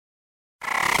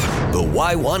The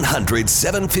Y100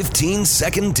 715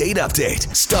 second date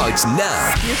update starts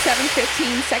now. Your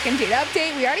 7:15 second date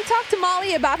update. We already talked to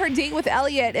Molly about her date with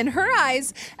Elliot. In her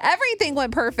eyes, everything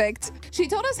went perfect. She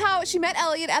told us how she met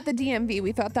Elliot at the DMV.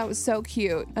 We thought that was so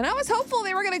cute. And I was hopeful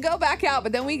they were going to go back out,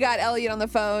 but then we got Elliot on the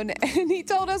phone and he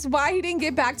told us why he didn't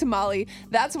get back to Molly.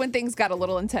 That's when things got a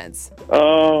little intense.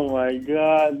 Oh my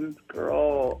God, this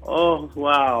girl. Oh,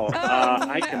 wow.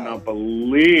 I cannot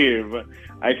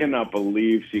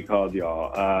believe she called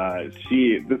y'all.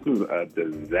 This was a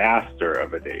disaster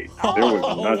of a date.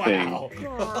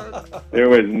 There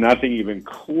was nothing even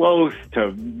close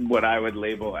to what I would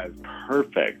label as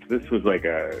perfect. This was like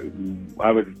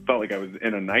felt like I was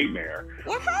in a nightmare.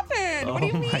 What happened? What do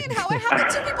you mean? How do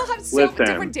people have so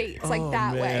different dates like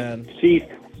that way?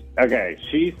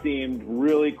 She seemed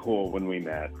really cool when we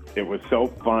met. It was so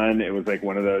fun. It was like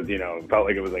one of those, felt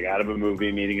like it was like out of a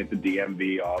movie, meeting at the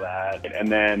DMV, all that. And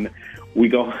then we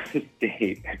go on this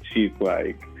date and she's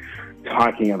like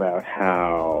talking about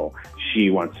how she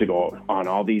wants to go on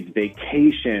all these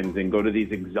vacations and go to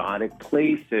these exotic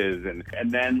places.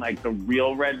 And then like the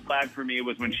real red flag for me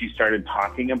was when she started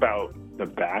talking about The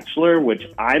Bachelor, which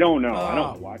I don't know. I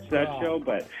don't watch that show,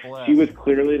 but she was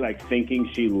clearly like thinking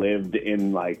she lived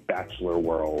in like Bachelor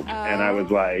world. And I was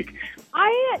like,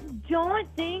 I don't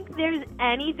think there's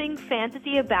anything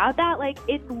fantasy about that. Like,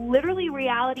 it's literally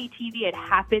reality TV. It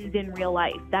happens in real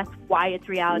life. That's why it's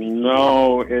reality TV.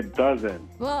 No, it doesn't.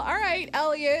 Well, all right,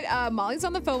 Elliot. Molly's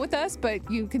on the phone with us, but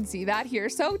you can see that here.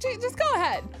 So just go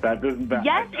ahead. That doesn't.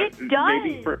 Yes, it does.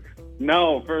 Maybe for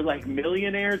like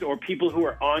millionaires or people who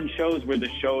are on shows where the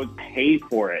shows pay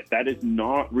for it. That is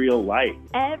not real life.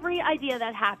 Every idea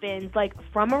that happens, like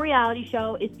from a reality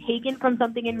show, is taken from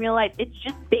something in real life. It's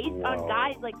just based on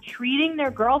guys like treating their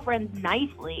girlfriends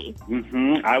nicely.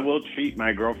 Mm-hmm. I will treat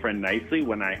my girlfriend nicely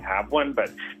when I have one,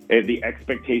 but the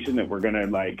expectation that we're gonna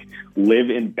like live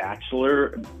in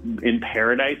Bachelor in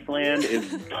Paradise Land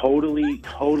is totally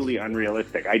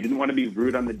unrealistic. I didn't want to be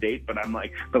rude on the date, but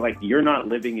you're not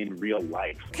living in real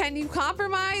life. Can you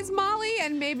compromise, Molly,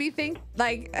 and maybe think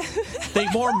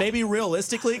more maybe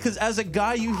realistically? Because as a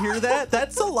guy, you hear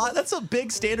that's a lot. That's a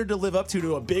big standard to live up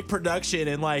to a big production.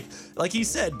 And like he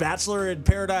said, Bachelor in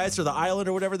Paradise or the Island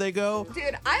or whatever they go.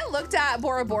 Dude, I looked at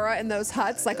Bora Bora and those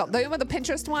huts, like the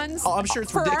Pinterest ones. Oh, I'm sure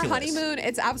it's for ridiculous. our honeymoon.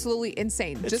 It's absolutely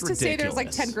insane. It's just to say there's like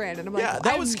ridiculous. 10 grand, and I'm like, yeah,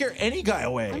 that would scare any guy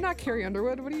away. I'm not Carrie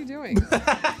Underwood. What are you doing?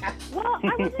 Well,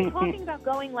 I wasn't talking about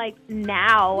going like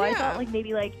now. Yeah. I thought like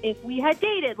maybe like if we had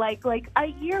dated like a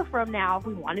year from now, if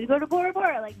we wanted to go to Bora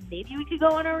Bora, like maybe we could go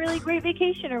on a really great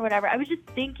vacation or whatever. I was just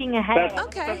thinking ahead.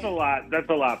 That's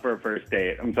a lot for a first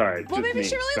date. I'm sorry. Well, maybe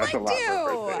she really liked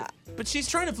you. But she's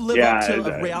trying to live up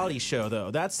to a reality show,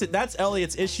 though. That's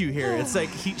Elliot's issue here. It's like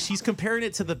she's comparing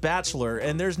it to The Bachelor,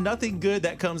 and there's nothing good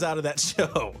that comes out of that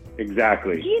show.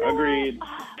 Exactly. You know Agreed.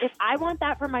 What? If I want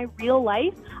that for my real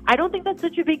life, I don't think that's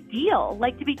such a big deal.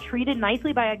 Like to be treated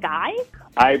nicely by a guy.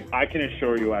 I can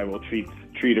assure you I will treat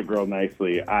a girl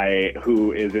nicely.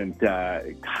 Who isn't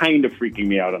kind of freaking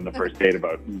me out on the first date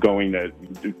about going to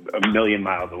a million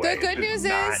miles away. The good news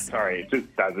is... Sorry, it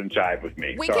just doesn't jive with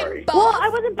me. Sorry. Well, I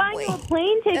wasn't buying you a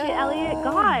plane ticket, Elliot.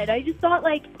 God, I just thought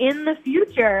like in the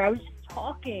future. I was just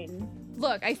talking.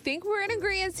 Look, I think we're in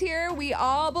agreement here. We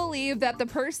all believe that the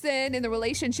person in the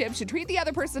relationship should treat the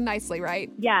other person nicely, right?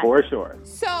 Yeah. For sure.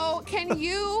 So can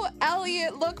you,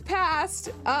 Elliot, look past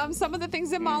some of the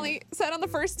things that Molly said on the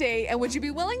first date, and would you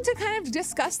be willing to kind of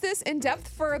discuss this in depth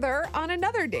further on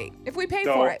another date if we pay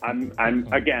for it? I'm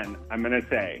going to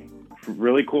say,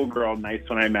 really cool girl, nice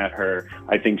when I met her.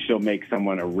 I think she'll make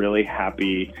someone a really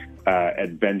happy,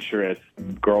 adventurous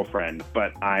girlfriend,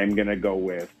 but I'm going to go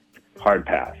with hard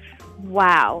pass.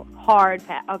 Wow. Hard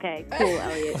pass. Okay, cool,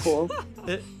 Elliot. Cool.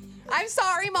 I'm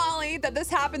sorry, Molly, that this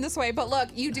happened this way, but look,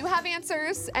 you do have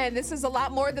answers, and this is a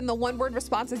lot more than the one-word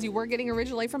responses you were getting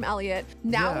originally from Elliot.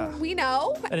 Now we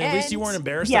know. And at least you weren't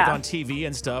embarrassed like on TV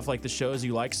and stuff, like the shows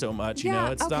you like so much. You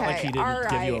know, it's not like he didn't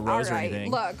give you a rose or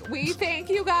anything. Look, we thank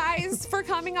you guys for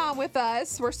coming on with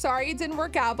us. We're sorry it didn't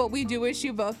work out, but we do wish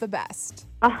you both the best.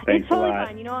 It's totally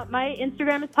fine. You know what? My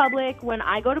Instagram is public. When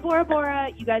I go to Bora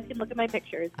Bora, you guys can look at my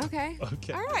pictures. Okay.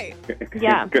 All right.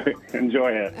 Yeah.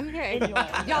 Enjoy it. Okay.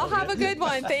 Y'all have a good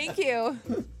one. Thank you.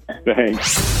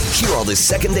 Thanks. Hear all the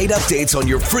second date updates on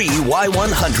your free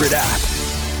Y100 app.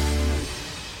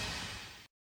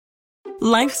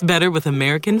 Life's better with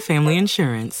American Family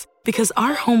Insurance because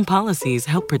our home policies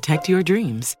help protect your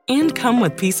dreams and come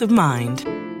with peace of mind.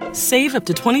 Save up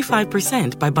to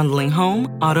 25% by bundling home,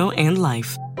 auto, and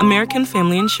life. American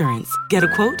Family Insurance. Get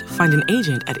a quote, find an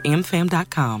agent at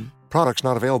amfam.com. Products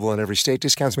not available in every state.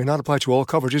 Discounts may not apply to all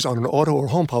coverages on an auto or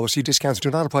home policy. Discounts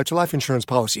do not apply to life insurance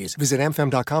policies. Visit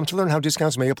amfam.com to learn how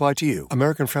discounts may apply to you.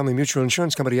 American Family Mutual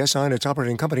Insurance Company, SI, and its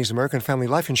operating companies, American Family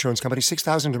Life Insurance Company,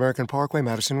 6000 American Parkway,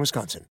 Madison, Wisconsin.